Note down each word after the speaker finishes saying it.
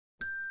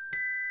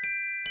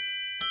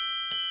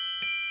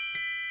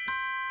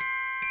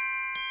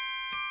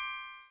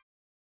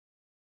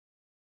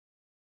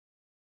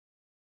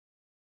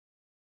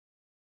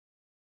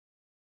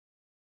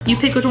You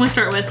pick which one we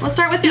start with. We'll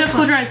start with You this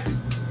have to close one. your eyes.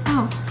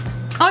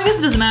 Oh, I guess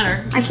it doesn't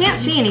matter. I can't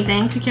see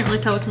anything. You can't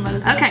really tell which one that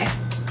is. Okay.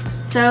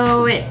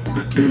 So it's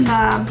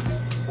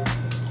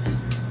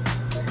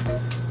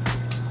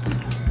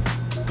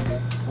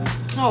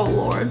oh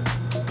Lord.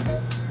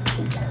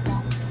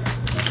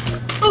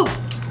 Oh.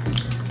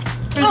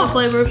 There's the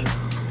flavors.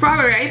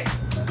 strawberry.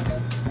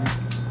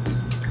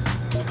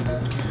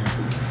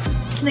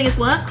 I think it's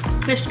what?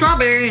 It's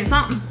strawberry and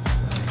something.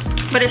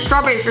 But it's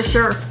strawberry for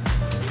sure.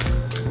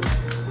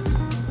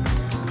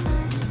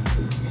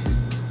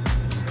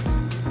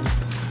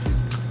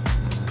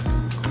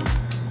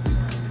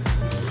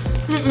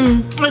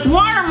 It's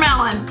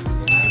watermelon.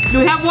 Do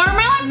we have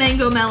watermelon?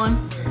 Mango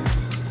melon.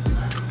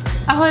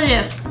 I put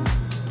this.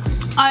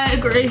 I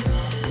agree.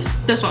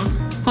 This one.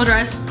 Close your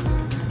eyes.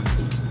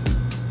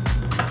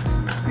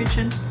 Reach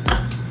in.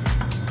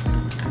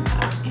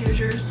 Here's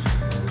yours.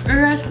 Are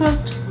your eyes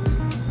closed?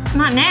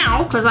 Not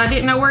now, because I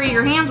didn't know where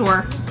your hands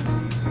were.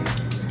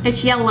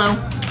 It's yellow.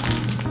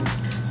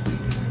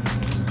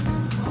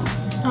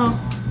 Oh.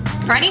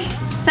 Ready?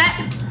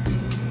 Set.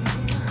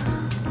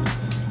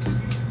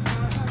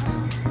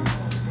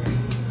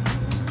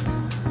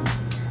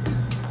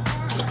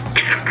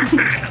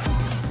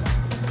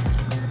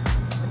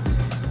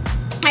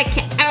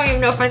 I don't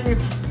even know if I can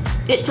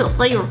get to the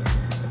flavor.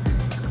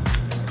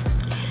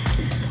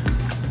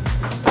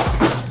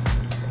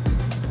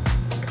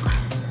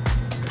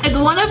 It's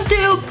one of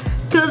two,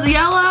 because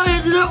yellow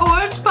is an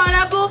orange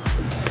pineapple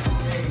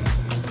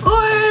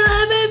or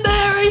lemon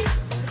berry.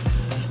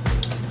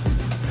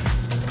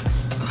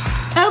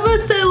 I'm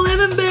gonna say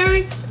lemon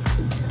berry.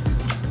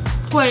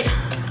 Wait.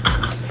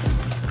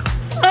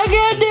 I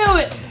can't do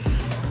it.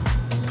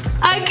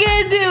 I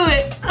can't do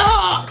it.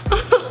 Oh.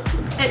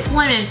 It's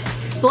lemon.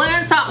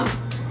 Lemon something.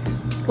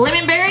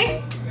 Lemon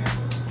berry?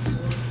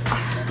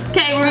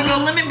 Okay, we're gonna go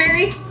lemon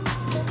berry.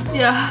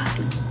 Yeah.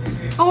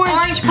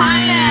 Orange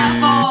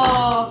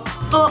pineapple.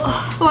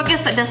 Oh, I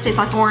guess that does taste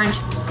like orange.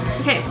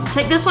 Okay,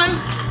 take this one.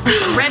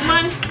 The red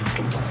one.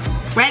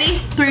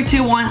 Ready? 3,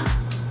 2, 1.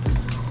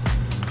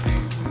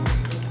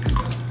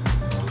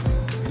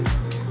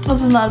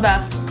 This is not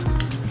bad.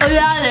 Oh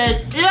yeah,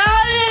 it is. Yeah,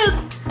 it is.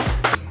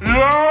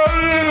 Yeah,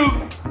 it is.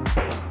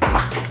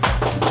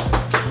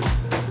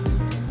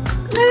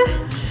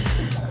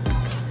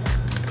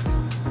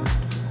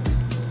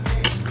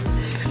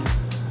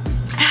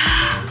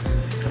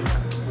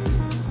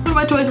 What are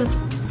my choices?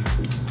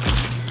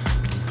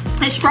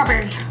 It's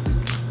strawberry.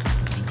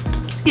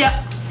 Yep.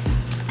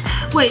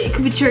 Wait, it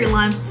could be cherry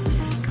lime.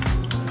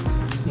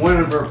 One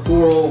of our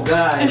poor old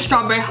guys. It's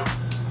strawberry.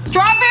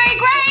 Strawberry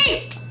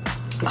grape!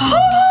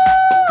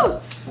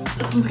 Oh.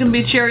 This one's gonna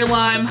be cherry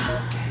lime.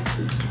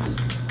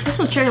 This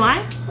one's cherry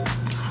lime?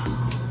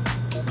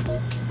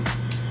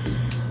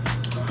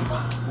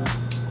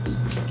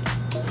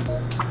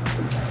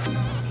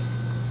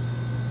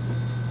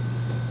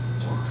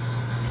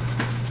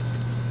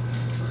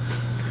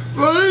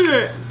 What is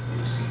it?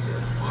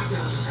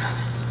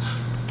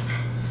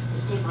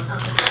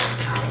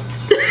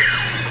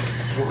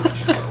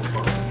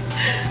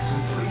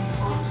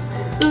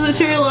 Is it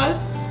cherry lime?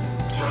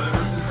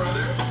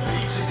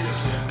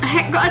 I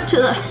haven't got to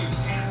the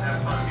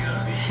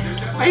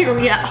flavor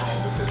yet.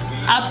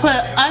 I put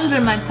it under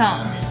my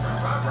tongue.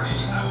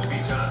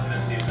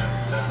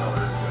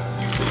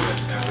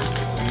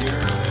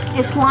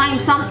 It's lime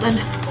something.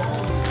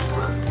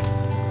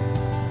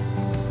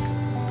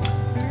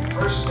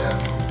 First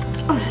step,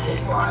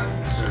 apply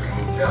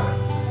surgical jelly,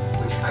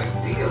 which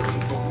ideally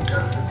will be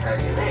done with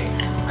Italian.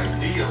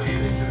 Ideally,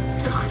 they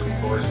should be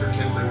boys for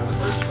kindling in the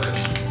first place.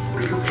 For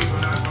you people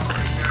not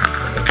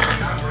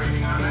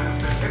operating on that,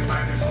 hit by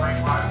this right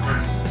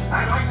first.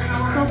 I'd like to know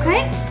where.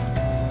 Okay.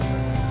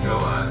 Go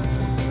on.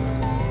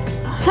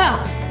 So,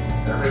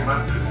 Every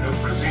month there's a new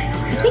procedure.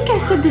 I think I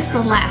said this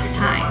the last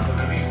time.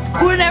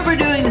 We're never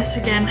doing this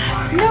again.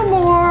 No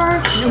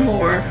more. No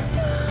more.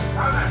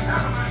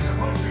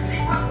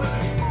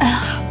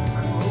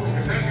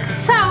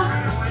 So,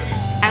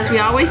 as we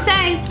always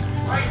say,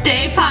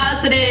 Stay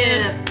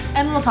positive.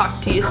 And we'll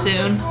talk to you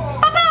soon.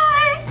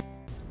 bye-bye.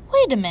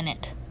 Wait a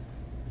minute.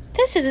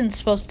 This isn't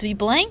supposed to be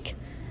blank.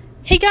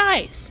 Hey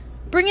guys,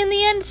 bring in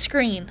the end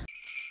screen.